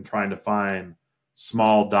for and trying to find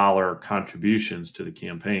small dollar contributions to the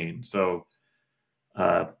campaign. So,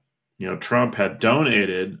 Trump had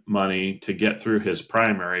donated money to get through his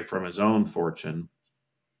primary from his own fortune,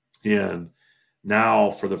 and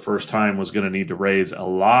now for the first time was going to need to raise a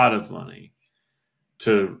lot of money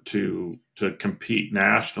to compete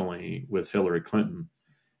nationally with Hillary Clinton.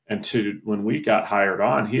 And when we got hired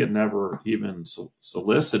on, he had never even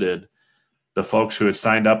solicited the folks who had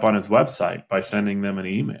signed up on his website by sending them an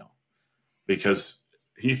email, because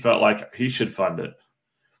he felt like he should fund it.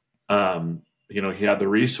 He had the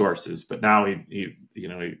resources, but now he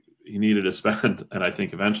needed to spend, and I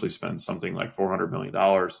think eventually spend something like $400 million.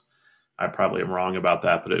 I probably am wrong about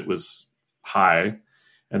that, but it was high.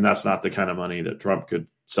 And that's not the kind of money that Trump could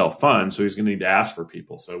self-fund. So he's going to need to ask for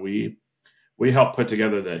people. So we helped put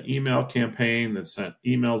together the email campaign that sent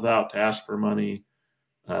emails out to ask for money.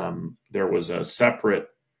 There was a separate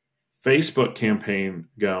Facebook campaign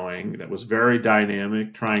going that was very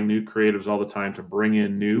dynamic, trying new creatives all the time to bring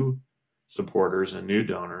in new supporters and new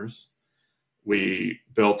donors. We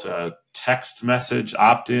built a text message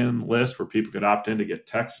opt-in list where people could opt in to get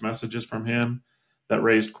text messages from him that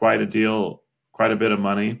raised quite a bit of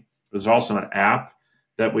money. There's also an app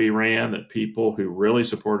that we ran that people who really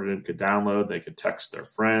supported him could download. They could text their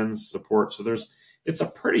friends, support. So it's a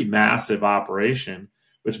pretty massive operation,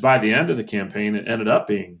 which by the end of the campaign, it ended up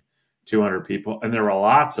being 200 people. And there were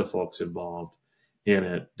lots of folks involved in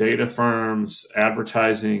it. Data firms,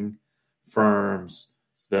 advertising firms,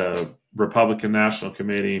 the Republican National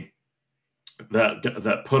Committee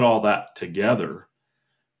that put all that together.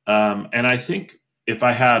 And I think if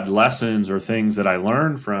I had lessons or things that I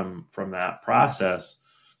learned from that process,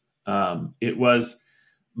 it was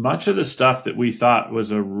much of the stuff that we thought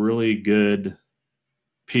was a really good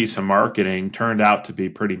piece of marketing turned out to be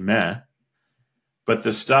pretty meh. But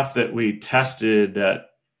the stuff that we tested that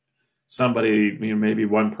somebody, maybe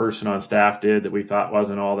one person on staff did that we thought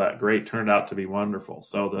wasn't all that great turned out to be wonderful.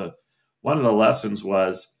 So one of the lessons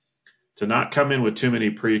was to not come in with too many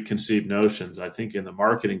preconceived notions. I think in the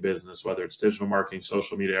marketing business, whether it's digital marketing,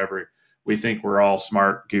 social media, we think we're all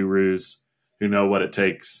smart gurus who know what it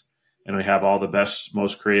takes, and we have all the best,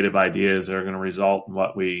 most creative ideas that are going to result in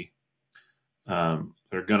what we are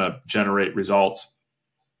going to generate results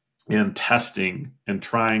in testing and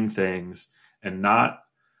trying things and not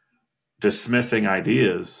dismissing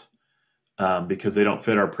ideas because they don't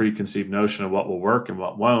fit our preconceived notion of what will work and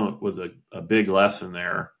what won't was a big lesson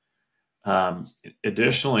there.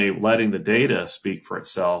 Additionally, letting the data speak for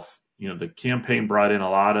itself. The campaign brought in a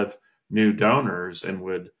lot of new donors and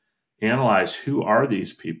would analyze who are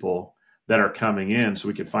these people that are coming in so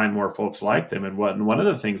we could find more folks like them. And one of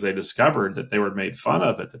the things they discovered that they were made fun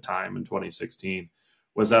of at the time in 2016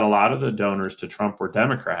 was that a lot of the donors to Trump were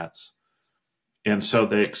Democrats. And so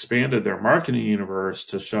they expanded their marketing universe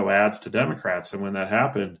to show ads to Democrats. And when that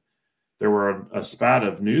happened, there were a spat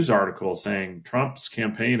of news articles saying Trump's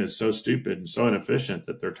campaign is so stupid and so inefficient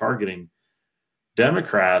that they're targeting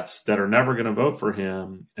Democrats that are never going to vote for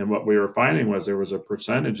him. And what we were finding was there was a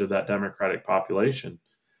percentage of that Democratic population,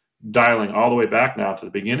 dialing all the way back now to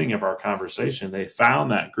the beginning of our conversation. They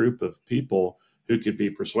found that group of people who could be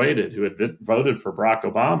persuaded, who had voted for Barack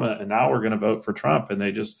Obama, and now we're going to vote for Trump. And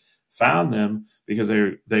they just found them because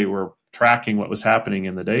they were tracking what was happening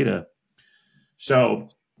in the data. So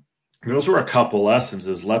those were a couple lessons: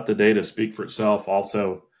 is let the data speak for itself.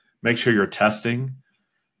 Also, make sure you're testing,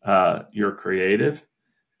 you're creative,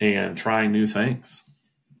 and trying new things.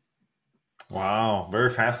 Wow, very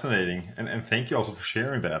fascinating, and thank you also for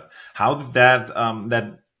sharing that. How did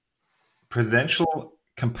that presidential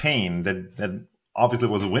campaign that obviously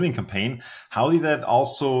was a winning campaign, how did that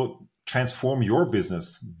also transform your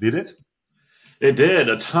business? Did it? It did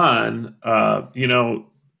a ton.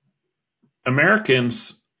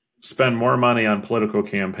 Americans spend more money on political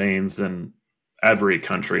campaigns than every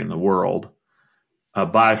country in the world,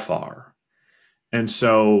 by far. And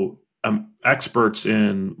so experts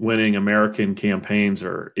in winning American campaigns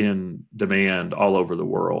are in demand all over the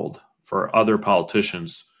world for other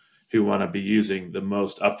politicians who want to be using the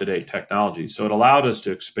most up-to-date technology. So it allowed us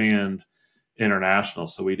to expand international.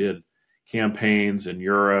 So we did campaigns in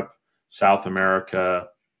Europe, South America,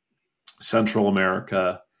 Central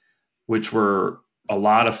America, which were a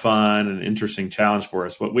lot of fun and interesting challenge for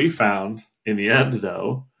us. What we found in the end,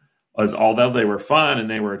 though, was although they were fun and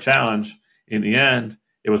they were a challenge, in the end,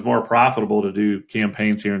 it was more profitable to do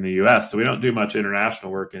campaigns here in the U.S. So we don't do much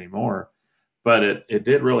international work anymore. but it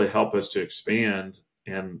did really help us to expand,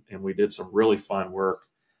 and we did some really fun work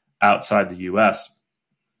outside the U.S.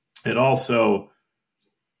 It also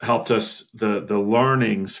helped us, the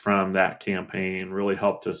learnings from that campaign really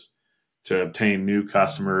helped us to obtain new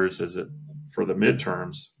customers for the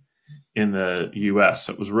midterms in the U.S.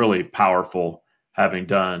 So it was really powerful having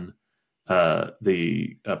done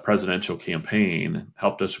the presidential campaign.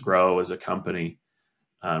 Helped us grow as a company.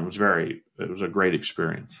 It was a great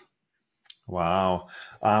experience. Wow.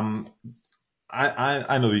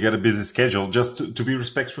 I know you got a busy schedule. Just to be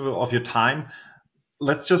respectful of your time,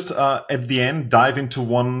 let's just at the end dive into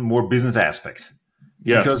one more business aspect.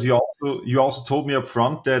 Yes. Because you also told me up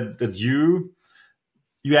front that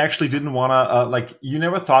you actually didn't want to you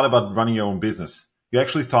never thought about running your own business. You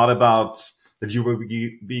actually thought about that you were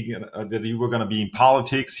going to be in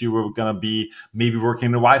politics. You were going to be maybe working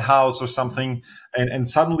in the White House or something, and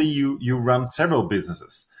suddenly you run several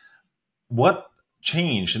businesses. What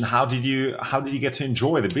changed, and how did you get to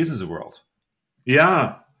enjoy the business world?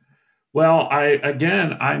 Yeah. Well,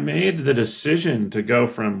 I made the decision to go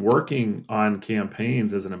from working on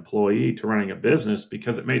campaigns as an employee to running a business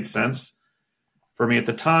because it made sense for me at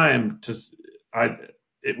the time.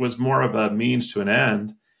 It was more of a means to an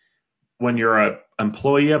end. When you're an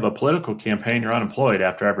employee of a political campaign, you're unemployed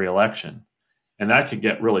after every election, and that could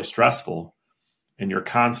get really stressful. And you're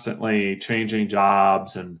constantly changing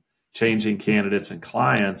jobs and changing candidates and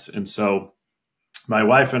clients. And so my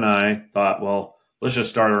wife and I thought, well, let's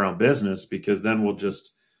just start our own business, because then we'll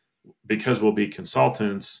be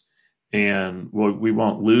consultants, and we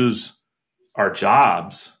won't lose our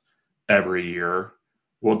jobs every year.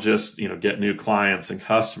 We'll just, get new clients and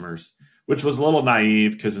customers, which was a little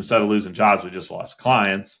naive, because instead of losing jobs, we just lost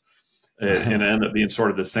clients, and it ended up being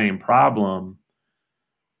sort of the same problem.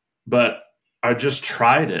 But I just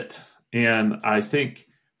tried it. And I think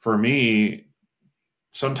for me,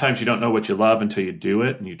 sometimes you don't know what you love until you do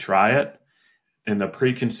it and you try it, and the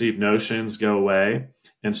preconceived notions go away.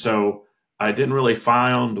 And so I didn't really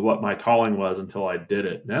find what my calling was until I did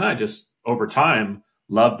it. And then I just, over time,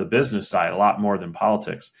 loved the business side a lot more than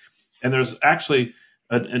politics. And there's actually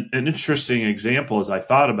an interesting example, as I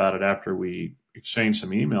thought about it after we exchanged some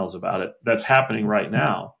emails about it, that's happening right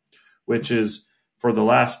now, which is for the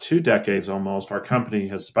last 2 decades almost, our company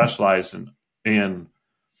has specialized in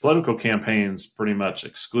political campaigns pretty much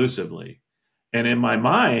exclusively. And in my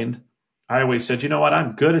mind, I always said, you know what,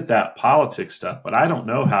 I'm good at that politics stuff, but I don't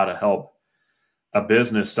know how to help a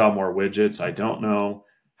business sell more widgets. I don't know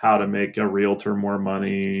how to make a realtor more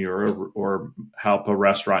money or help a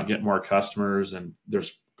restaurant get more customers. And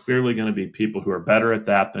there's clearly going to be people who are better at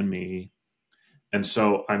that than me. And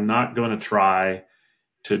so I'm not going to try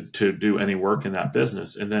to do any work in that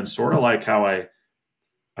business. And then sort of like how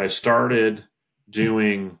I started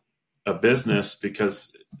doing a business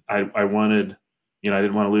because I wanted, I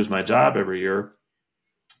didn't want to lose my job every year.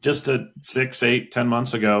 Just 6, 8, 10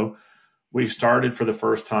 months ago, we started for the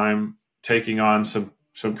first time taking on some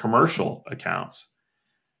commercial accounts.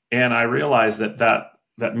 And I realized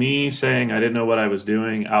that me saying I didn't know what I was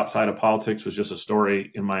doing outside of politics was just a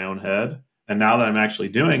story in my own head. And now that I'm actually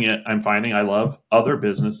doing it, I'm finding I love other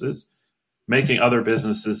businesses, making other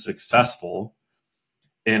businesses successful.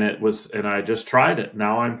 And I just tried it.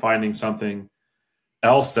 Now I'm finding something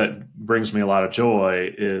else that brings me a lot of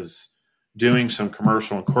joy, is doing some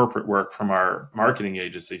commercial and corporate work from our marketing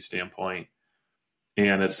agency standpoint.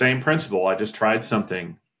 And it's the same principle. I just tried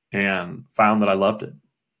something and found that I loved it.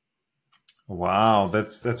 Wow,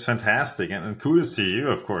 that's fantastic. And kudos to you,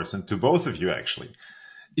 of course, and to both of you, actually.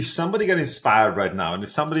 If somebody got inspired right now, and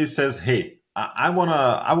if somebody says, hey, I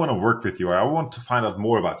wanna work with you, or I want to find out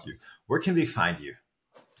more about you, where can they find you?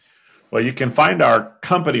 Well, you can find our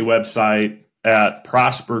company website at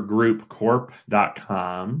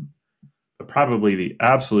prospergroupcorp.com. But probably the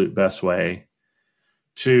absolute best way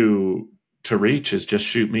to reach is just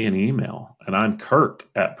shoot me an email. And I'm Kurt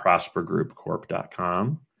at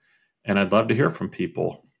prospergroupcorp.com. And I'd love to hear from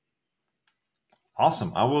people.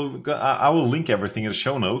 Awesome. I will link everything in the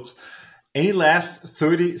show notes. Any last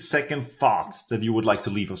 30-second thoughts that you would like to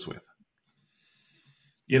leave us with?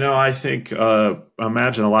 I think,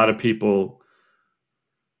 imagine a lot of people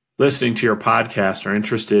listening to your podcast are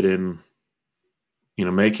interested in,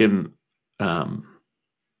 making,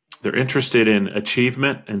 they're interested in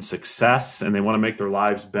achievement and success, and they want to make their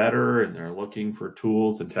lives better, and they're looking for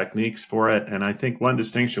tools and techniques for it. And I think one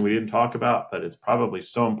distinction we didn't talk about, but it's probably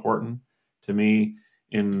so important to me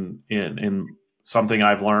in something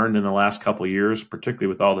I've learned in the last couple of years, particularly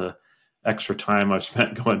with all the extra time I've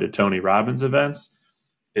spent going to Tony Robbins events,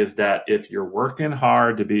 is that if you're working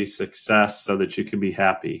hard to be a success so that you can be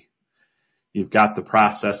happy, you've got the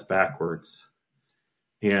process backwards.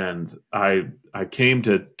 And I came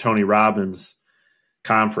to Tony Robbins'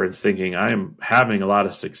 conference thinking I am having a lot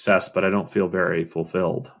of success, but I don't feel very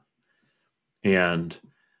fulfilled. And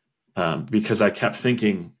because I kept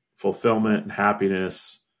thinking fulfillment and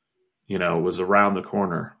happiness, was around the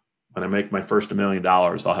corner. When I make my first $1 million,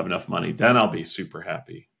 I'll have enough money. Then I'll be super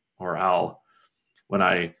happy. Or when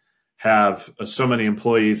I have so many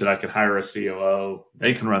employees that I can hire a COO,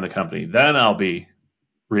 they can run the company. Then I'll be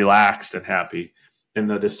relaxed and happy. And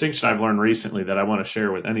the distinction I've learned recently that I want to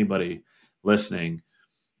share with anybody listening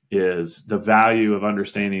is the value of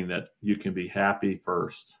understanding that you can be happy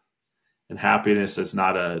first. And happiness is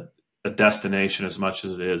not a destination as much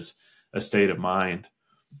as it is a state of mind.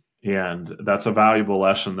 And that's a valuable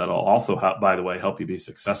lesson that'll also, by the way, help you be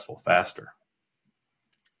successful faster.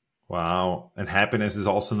 Wow. And happiness is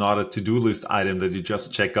also not a to-do list item that you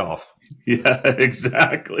just check off. Yeah,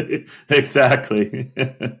 exactly. Exactly.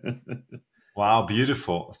 Wow,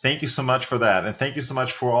 beautiful. Thank you so much for that. And thank you so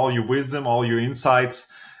much for all your wisdom, all your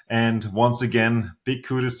insights. And once again, big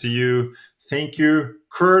kudos to you. Thank you,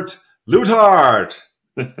 Kurt Luidhardt.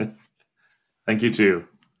 Thank you too.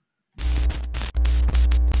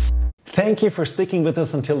 Thank you for sticking with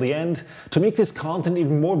us until the end. To make this content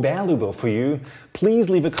even more valuable for you, please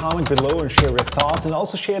leave a comment below and share your thoughts, and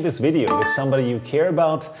also share this video with somebody you care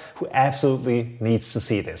about who absolutely needs to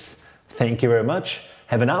see this. Thank you very much.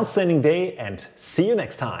 Have an outstanding day and see you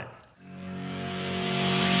next time.